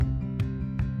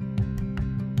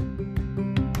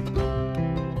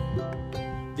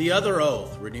The Other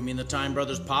Oath, Redeeming the Time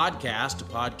Brothers podcast, a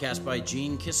podcast by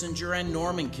Gene Kissinger and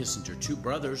Norman Kissinger, two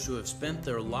brothers who have spent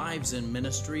their lives in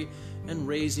ministry and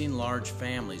raising large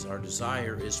families. Our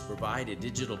desire is to provide a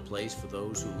digital place for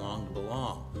those who long to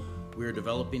belong. We are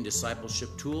developing discipleship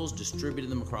tools,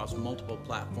 distributing them across multiple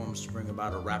platforms to bring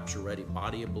about a rapture-ready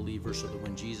body of believers so that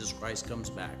when Jesus Christ comes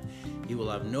back, he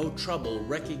will have no trouble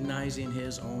recognizing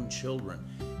his own children.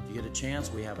 If you get a chance,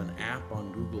 we have an app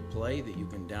on Google Play that you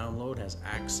can download. It has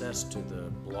access to the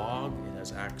blog. It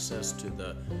has access to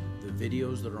the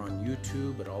videos that are on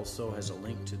YouTube. It also has a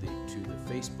link to the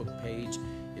Facebook page.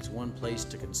 It's one place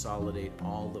to consolidate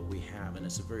all that we have, and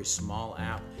it's a very small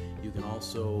app. You can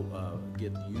also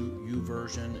get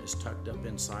YouVersion is tucked up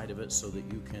inside of it so that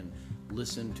you can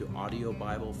listen to audio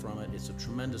Bible from it. It's a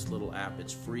tremendous little app.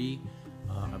 It's free.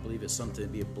 I believe it's something to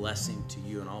be a blessing to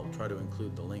you, and I'll try to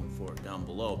include the link for it down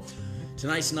below.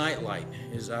 Tonight's Nightlight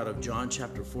is out of John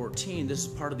chapter 14. This is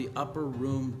part of the Upper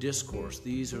Room Discourse.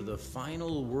 These are the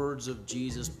final words of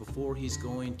Jesus before he's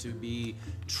going to be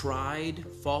tried,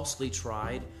 falsely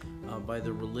tried, by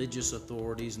the religious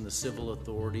authorities and the civil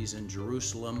authorities in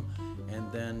Jerusalem, and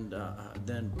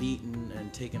then beaten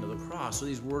and taken to the cross. So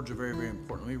these words are very, very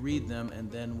important. Let me read them,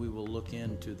 and then we will look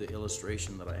into the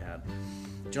illustration that I had.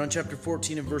 John chapter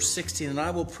 14 and verse 16, "And I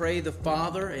will pray the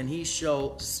Father, and he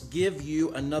shall give you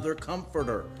another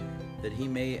comforter, that he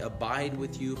may abide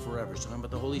with you forever." He's talking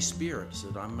about the Holy Spirit. He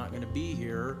said, I'm not going to be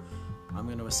here. I'm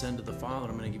going to ascend to the Father.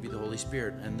 I'm going to give you the Holy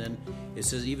Spirit. And then it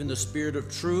says, "Even the Spirit of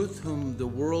truth, whom the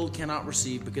world cannot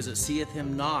receive, because it seeth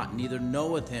him not, neither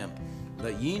knoweth him.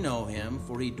 But ye know him,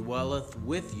 for he dwelleth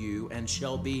with you, and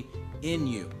shall be in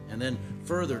you." And then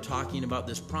further talking about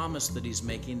this promise that he's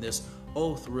making, this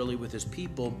oath really with his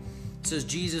people. It says,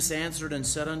 "Jesus answered and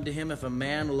said unto him, If a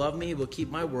man love me, he will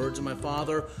keep my words, and my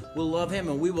Father will love him,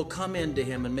 and we will come into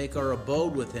him and make our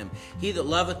abode with him. He that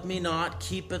loveth me not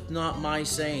keepeth not my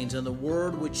sayings, and the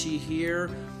word which ye hear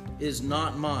is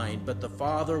not mine, but the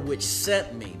Father which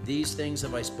sent me. These things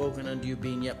have I spoken unto you,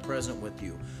 being yet present with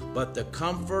you. But the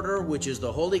Comforter, which is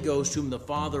the Holy Ghost, whom the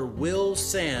Father will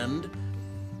send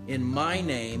in my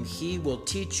name, he will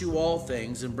teach you all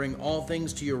things, and bring all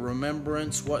things to your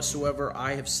remembrance whatsoever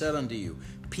I have said unto you.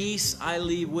 Peace I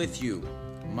leave with you,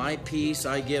 my peace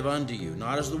I give unto you.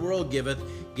 Not as the world giveth,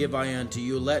 give I unto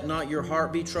you. Let not your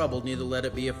heart be troubled, neither let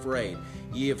it be afraid.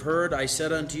 Ye have heard, I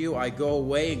said unto you, I go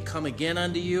away and come again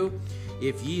unto you.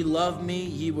 If ye love me,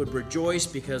 ye would rejoice,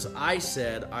 because I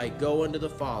said, I go unto the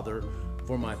Father,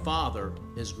 for my Father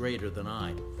is greater than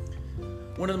I."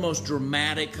 One of the most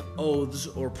dramatic oaths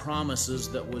or promises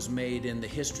that was made in the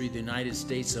history of the United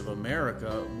States of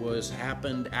America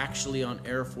happened actually on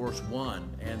Air Force One,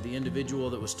 and the individual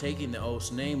that was taking the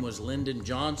oath's name was Lyndon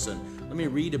Johnson. Let me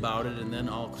read about it, and then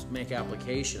I'll make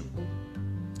application.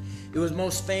 It was the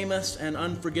most famous and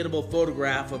unforgettable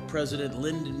photograph of President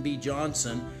Lyndon B.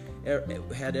 Johnson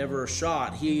had ever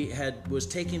shot. He was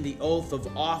taking the oath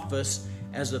of office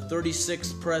as the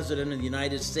 36th president of the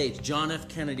United States. John F.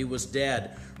 Kennedy was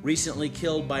dead, recently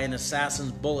killed by an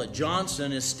assassin's bullet.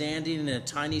 Johnson is standing in a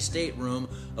tiny stateroom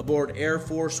aboard Air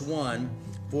Force One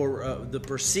for the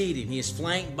proceeding. He is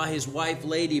flanked by his wife,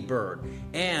 Lady Bird,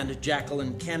 and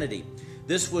Jacqueline Kennedy.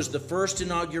 This was the first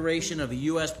inauguration of a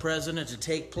U.S. president to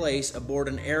take place aboard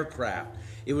an aircraft.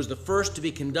 It was the first to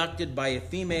be conducted by a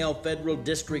female federal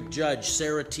district judge,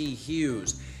 Sarah T.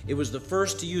 Hughes. It was the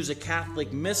first to use a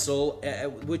Catholic missal,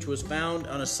 which was found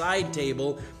on a side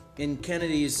table in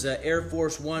Kennedy's Air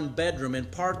Force One bedroom. In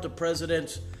part, the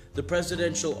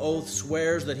presidential oath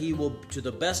swears that he will, to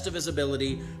the best of his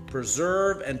ability,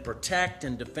 preserve and protect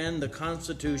and defend the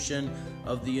Constitution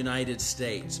of the United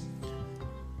States.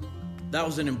 That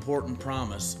was an important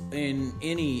promise. In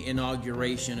any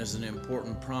inauguration is an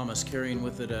important promise, carrying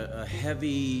with it a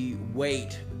heavy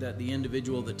weight that the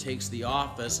individual that takes the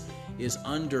office is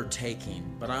undertaking.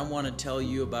 But I want to tell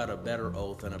you about a better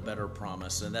oath and a better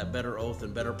promise. And that better oath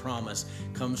and better promise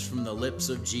comes from the lips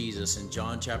of Jesus in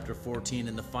John chapter 14,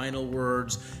 in the final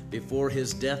words before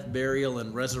his death, burial,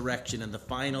 and resurrection, and the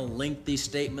final lengthy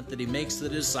statement that he makes to the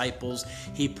disciples.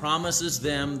 He promises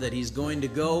them that he's going to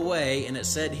go away, and it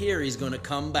said here he's going to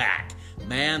come back.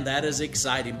 Man, that is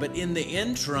exciting. But in the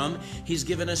interim, he's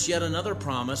given us yet another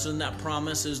promise, and that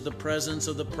promise is the presence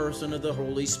of the person of the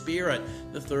Holy Spirit,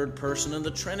 the third person of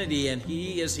the Trinity. And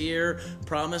he is here,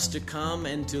 promised to come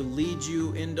and to lead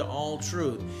you into all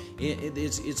truth.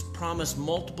 It's promised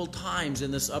multiple times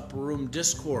in this upper room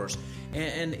discourse.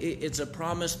 And it's a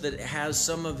promise that has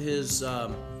some of his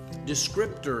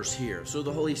descriptors here. So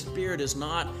the Holy Spirit is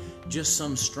not just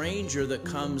some stranger that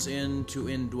comes in to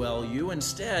indwell you.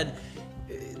 Instead,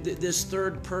 this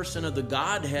third person of the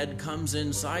Godhead comes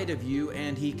inside of you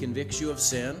and he convicts you of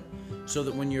sin, so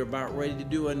that when you're about ready to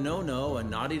do a no-no, a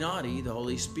naughty, the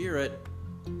Holy Spirit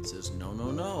says no, no,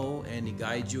 no, and he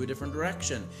guides you a different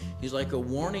direction. He's like a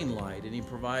warning light, and he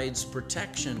provides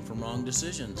protection from wrong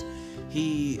decisions.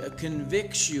 He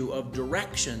convicts you of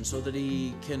direction so that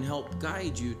he can help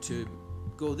guide you to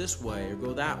go this way or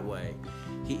go that way.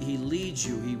 He leads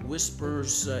you. He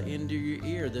whispers into your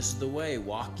ear, this is the way,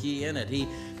 walk ye in it.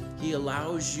 He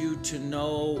allows you to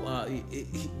know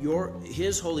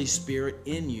his Holy Spirit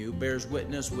in you bears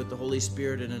witness with the Holy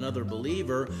Spirit in another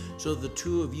believer, so the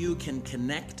two of you can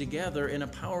connect together in a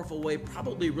powerful way,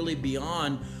 probably really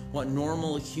beyond what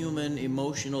normal human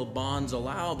emotional bonds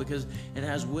allow, because it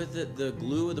has with it the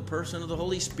glue of the person of the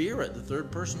Holy Spirit, the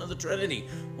third person of the Trinity.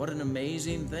 What an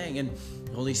amazing thing. And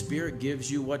the Holy Spirit gives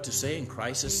you what to say in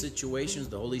crisis situations.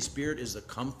 The Holy Spirit is the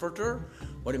comforter.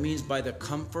 What it means by the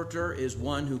comforter is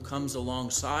one who comes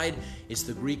alongside. It's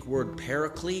the Greek word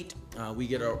paraclete. We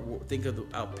think of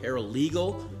a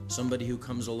paralegal, somebody who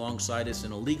comes alongside us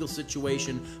in a legal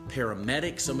situation.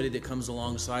 Paramedic, somebody that comes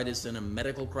alongside us in a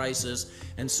medical crisis.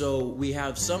 And so we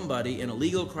have somebody in a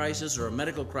legal crisis or a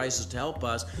medical crisis to help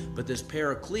us, but this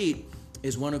paraclete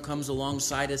is one who comes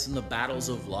alongside us in the battles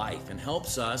of life and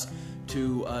helps us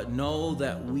to know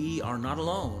that we are not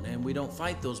alone and we don't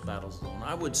fight those battles alone.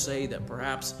 I would say that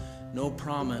perhaps no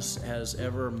promise has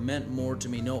ever meant more to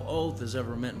me, no oath has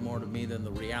ever meant more to me than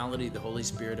the reality of the Holy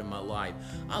Spirit in my life.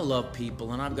 I love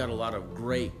people, and I've got a lot of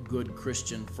great, good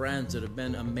Christian friends that have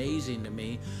been amazing to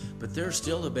me, but there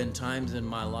still have been times in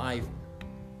my life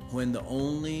when the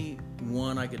only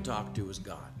one I could talk to was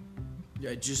God.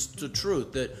 Just the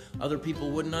truth, that other people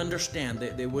wouldn't understand.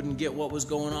 They wouldn't get what was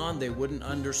going on. They wouldn't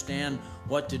understand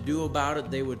what to do about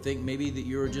it. They would think maybe that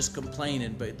you were just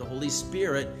complaining. But the Holy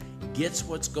Spirit gets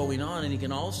what's going on, and he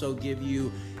can also give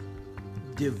you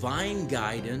divine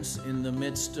guidance in the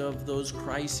midst of those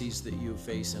crises that you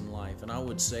face in life. And I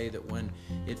would say that when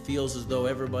it feels as though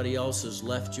everybody else has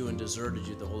left you and deserted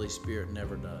you, the Holy Spirit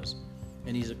never does.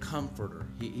 And he's a comforter.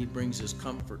 He brings his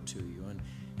comfort to you.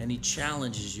 And he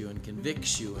challenges you and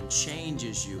convicts you and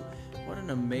changes you. What an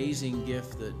amazing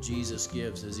gift that Jesus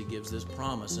gives as he gives this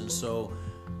promise. And so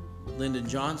Lyndon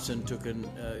Johnson took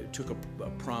a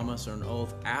promise or an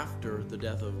oath after the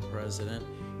death of a president.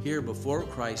 Here, before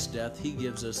Christ's death, he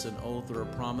gives us an oath or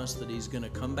a promise that he's going to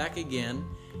come back again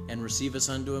and receive us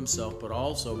unto himself, but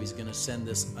also he's going to send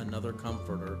us another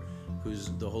comforter, who's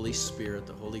the Holy Spirit,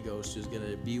 the Holy Ghost, who's going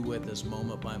to be with us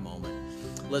moment by moment.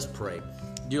 Let's pray.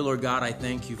 Dear Lord God, I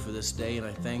thank you for this day, and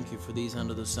I thank you for these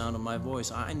under the sound of my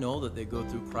voice. I know that they go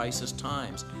through crisis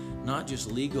times, not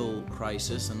just legal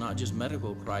crisis and not just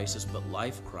medical crisis, but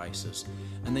life crisis.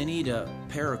 And they need a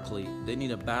paraclete. They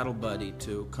need a battle buddy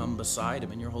to come beside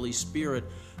them. And your Holy Spirit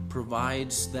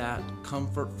provides that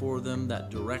comfort for them, that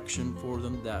direction for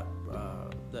them, that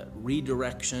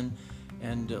redirection.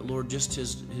 And Lord, just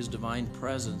his divine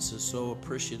presence is so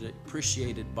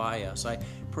appreciated by us. I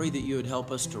pray that you would help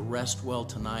us to rest well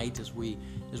tonight as we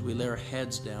lay our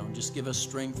heads down. Just give us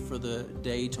strength for the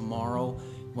day tomorrow,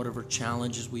 whatever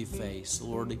challenges we face.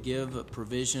 Lord, to give a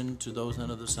provision to those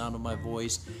under the sound of my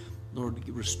voice. Lord,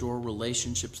 restore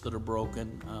relationships that are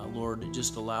broken. Lord,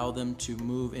 just allow them to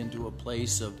move into a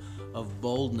place of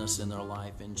boldness in their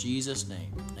life. In Jesus'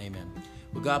 name, amen.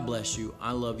 Well, God bless you.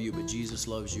 I love you, but Jesus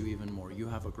loves you even more. You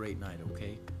have a great night,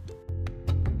 okay?